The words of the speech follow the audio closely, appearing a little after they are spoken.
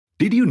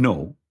Did you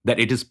know that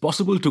it is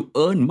possible to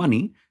earn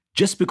money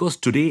just because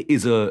today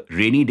is a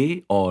rainy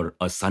day or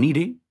a sunny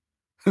day?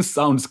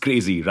 Sounds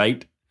crazy,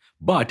 right?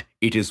 But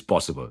it is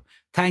possible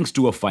thanks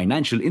to a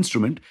financial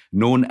instrument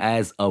known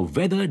as a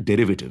weather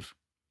derivative.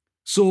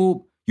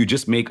 So you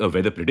just make a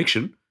weather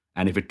prediction,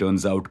 and if it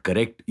turns out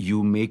correct,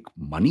 you make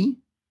money?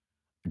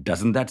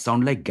 Doesn't that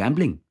sound like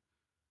gambling?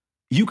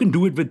 You can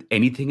do it with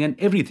anything and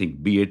everything,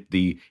 be it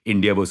the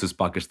India versus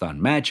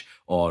Pakistan match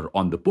or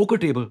on the poker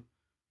table.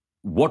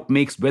 What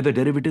makes weather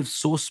derivatives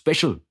so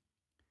special?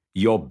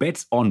 Your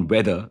bets on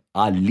weather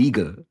are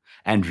legal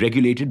and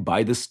regulated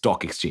by the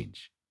stock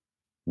exchange.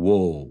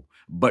 Whoa,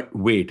 but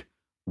wait,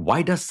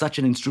 why does such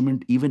an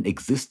instrument even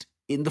exist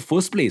in the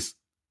first place?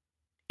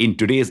 In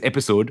today's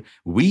episode,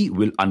 we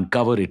will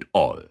uncover it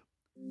all.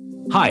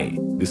 Hi,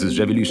 this is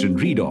Revolution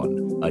Read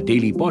On, a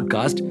daily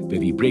podcast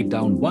where we break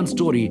down one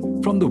story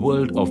from the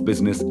world of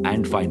business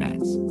and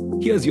finance.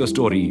 Here's your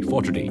story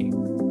for today.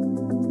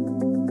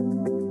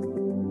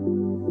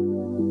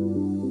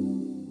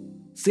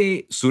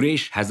 Say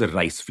Suresh has a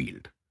rice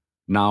field.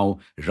 Now,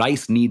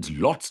 rice needs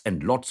lots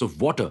and lots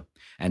of water,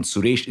 and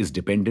Suresh is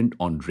dependent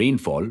on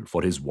rainfall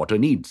for his water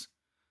needs.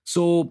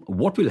 So,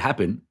 what will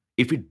happen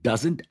if it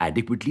doesn't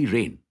adequately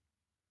rain?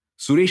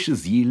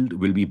 Suresh's yield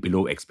will be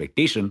below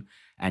expectation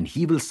and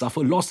he will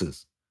suffer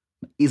losses.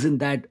 Isn't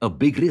that a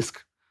big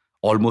risk?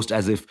 Almost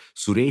as if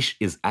Suresh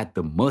is at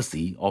the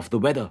mercy of the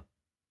weather.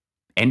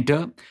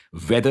 Enter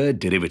weather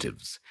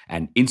derivatives,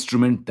 an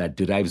instrument that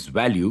derives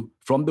value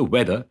from the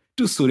weather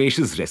to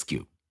Suresh's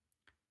rescue.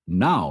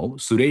 Now,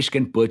 Suresh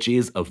can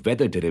purchase a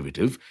weather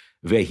derivative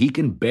where he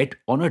can bet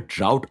on a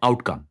drought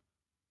outcome.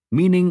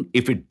 Meaning,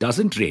 if it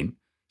doesn't rain,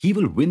 he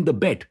will win the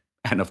bet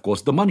and, of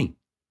course, the money.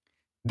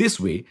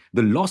 This way,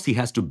 the loss he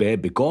has to bear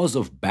because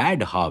of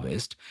bad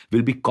harvest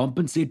will be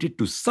compensated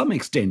to some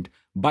extent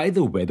by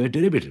the weather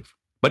derivative.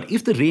 But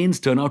if the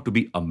rains turn out to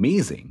be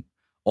amazing,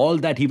 all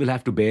that he will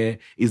have to bear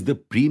is the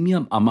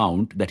premium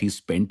amount that he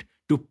spent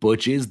to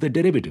purchase the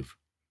derivative.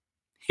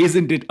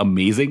 Isn't it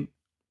amazing?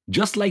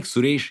 Just like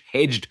Suresh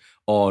hedged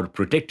or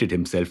protected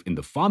himself in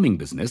the farming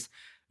business,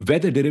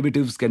 weather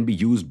derivatives can be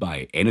used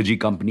by energy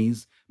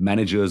companies,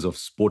 managers of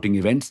sporting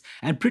events,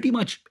 and pretty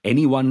much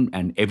anyone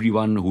and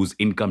everyone whose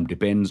income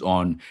depends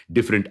on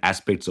different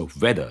aspects of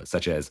weather,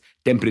 such as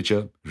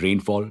temperature,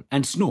 rainfall,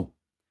 and snow.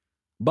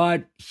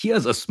 But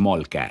here's a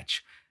small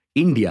catch.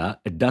 India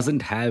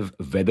doesn't have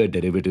weather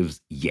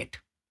derivatives yet.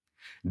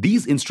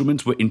 These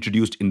instruments were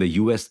introduced in the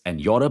US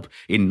and Europe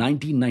in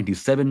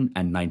 1997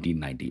 and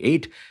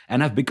 1998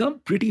 and have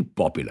become pretty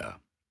popular.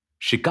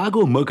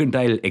 Chicago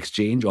Mercantile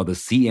Exchange, or the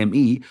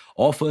CME,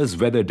 offers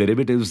weather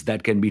derivatives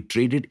that can be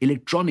traded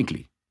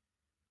electronically.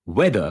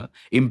 Weather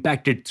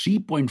impacted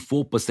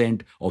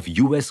 3.4% of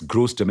US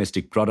gross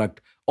domestic product,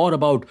 or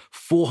about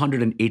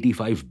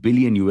 485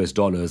 billion US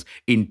dollars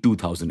in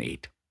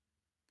 2008.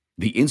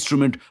 The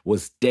instrument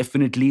was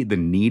definitely the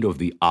need of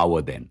the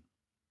hour then.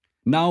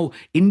 Now,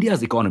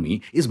 India's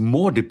economy is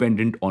more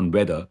dependent on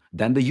weather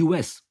than the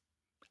US.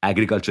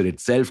 Agriculture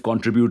itself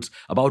contributes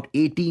about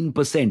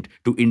 18%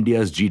 to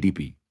India's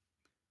GDP.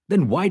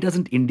 Then why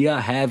doesn't India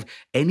have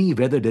any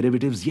weather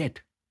derivatives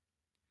yet?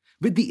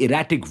 With the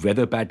erratic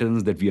weather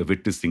patterns that we are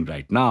witnessing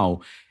right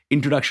now,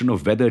 introduction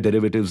of weather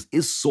derivatives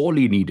is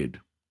sorely needed.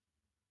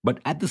 But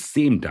at the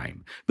same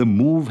time, the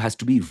move has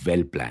to be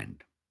well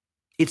planned.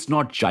 It's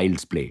not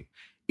child's play.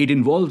 It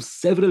involves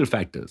several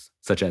factors,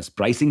 such as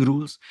pricing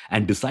rules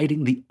and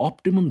deciding the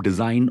optimum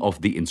design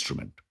of the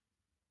instrument.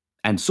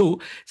 And so,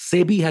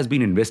 SEBI has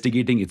been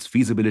investigating its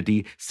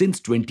feasibility since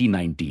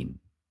 2019.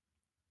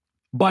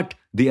 But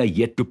they are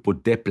yet to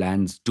put their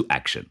plans to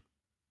action.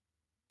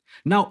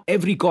 Now,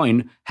 every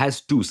coin has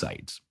two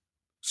sides.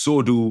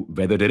 So do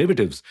weather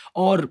derivatives,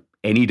 or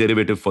any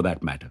derivative for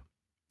that matter.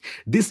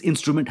 This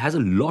instrument has a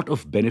lot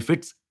of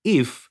benefits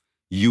if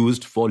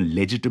used for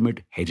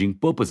legitimate hedging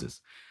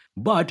purposes.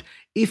 But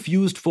if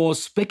used for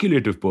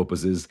speculative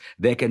purposes,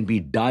 there can be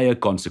dire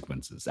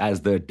consequences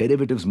as the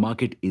derivatives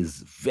market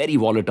is very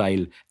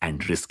volatile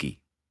and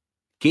risky.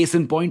 Case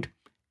in point,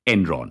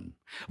 Enron,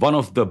 one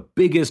of the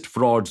biggest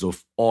frauds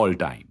of all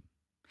time.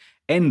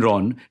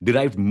 Enron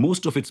derived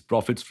most of its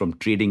profits from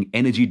trading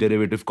energy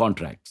derivative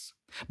contracts.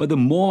 But the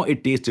more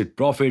it tasted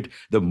profit,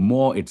 the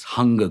more its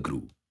hunger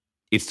grew.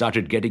 It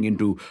started getting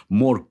into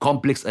more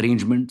complex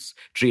arrangements,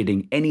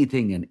 trading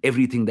anything and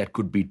everything that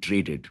could be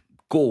traded: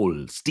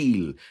 coal,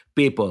 steel,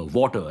 paper,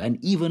 water,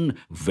 and even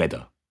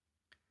weather.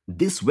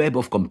 This web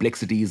of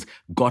complexities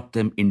got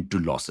them into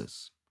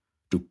losses.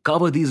 To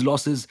cover these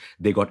losses,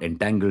 they got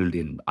entangled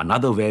in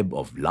another web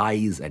of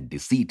lies and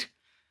deceit,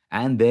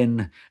 and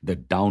then the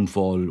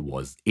downfall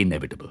was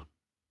inevitable.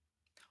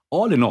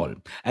 All in all,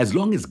 as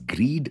long as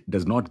greed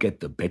does not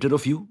get the better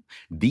of you,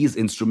 these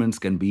instruments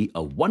can be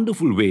a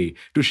wonderful way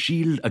to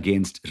shield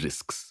against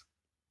risks.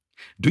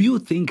 Do you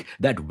think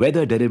that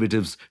weather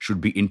derivatives should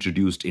be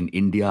introduced in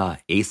India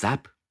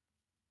ASAP?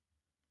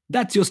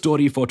 That's your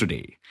story for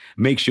today.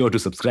 Make sure to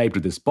subscribe to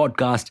this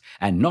podcast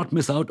and not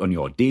miss out on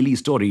your daily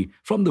story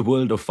from the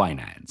world of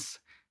finance.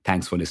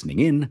 Thanks for listening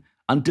in.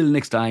 Until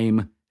next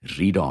time,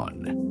 Read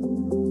on.